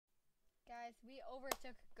guys, we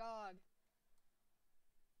overtook GOG.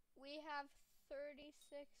 We have 36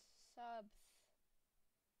 subs.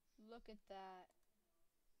 Look at that.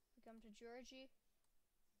 We come to Georgie.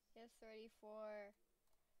 He has 34.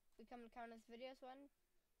 We come to count his videos. 1,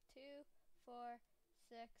 2, 4,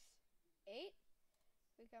 6, 8.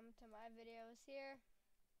 We come to my videos here.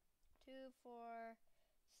 2, 4,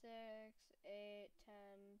 6, 8, 10,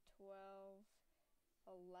 12,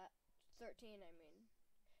 11, 13, I mean.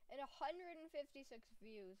 And 156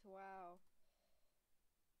 views. Wow.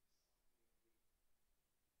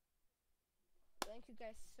 Thank you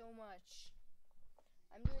guys so much.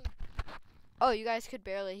 I'm doing... Oh, you guys could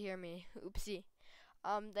barely hear me. Oopsie.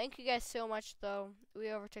 Thank you guys so much, though.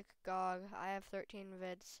 We overtook GOG. I have 13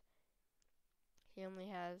 vids. He only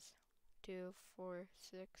has 2, 4,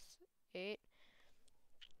 6, 8.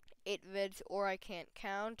 8 vids, or I can't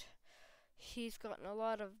count. He's gotten a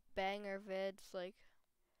lot of banger vids, like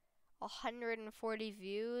 140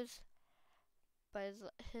 views. But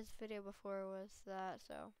his video before was that,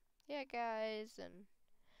 so yeah, guys, and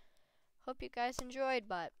hope you guys enjoyed.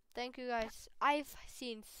 But thank you guys. I've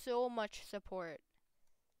seen so much support.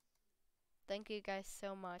 Thank you guys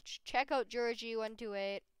so much. Check out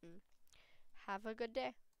Georgie128 and have a good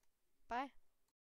day. Bye.